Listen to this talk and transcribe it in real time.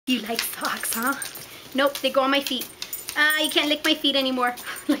You like socks, huh? Nope, they go on my feet. You can't lick my feet anymore.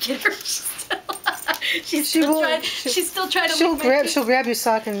 Look at her. She's still trying to lick my feet. She'll grab your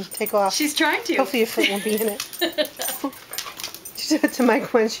sock and take off. She's trying to. Hopefully your foot won't be in it. She did it to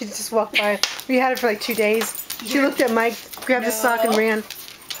Mike when she just walked by. We had it for like 2 days. She looked at Mike, grabbed his sock and ran.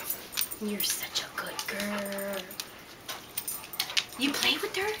 You're such a good girl. You play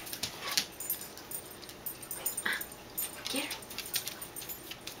with her? Get her.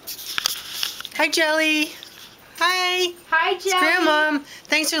 Hi, Jelly. Hi. Hi, Jelly. Grandmom.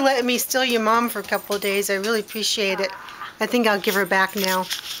 Thanks for letting me steal your mom for a couple of days. I really appreciate it. I think I'll give her back now.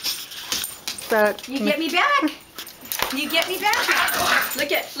 But you get me back. You get me back.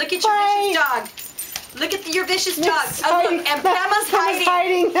 Look at your vicious dog. Look at your vicious dog. Oh, look, and Pamela's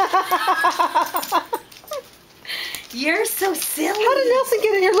hiding. You're so silly. How did Nelson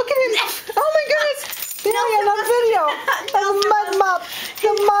get in here? Look at him. Oh my goodness. Nelson on video. The mud mop.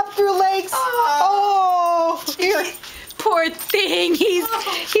 The mop through legs. Oh. Poor thing. He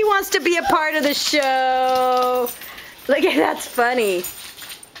wants to be a part of the show. Look at that's funny.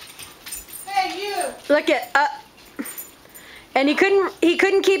 Hey, you. Look at and he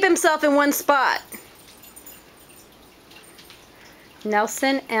couldn't keep himself in one spot.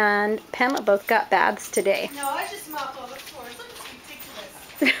 Nelson and Pamela both got baths today. No, I just mopped all the floors. Look,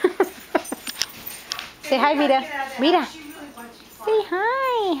 it's ridiculous. Say hi, Vita. Vita. She really wants you. Say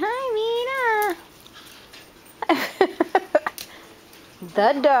hi. Hi, Vita.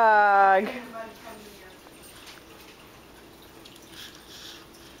 The dog.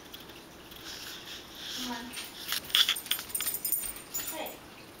 Come on.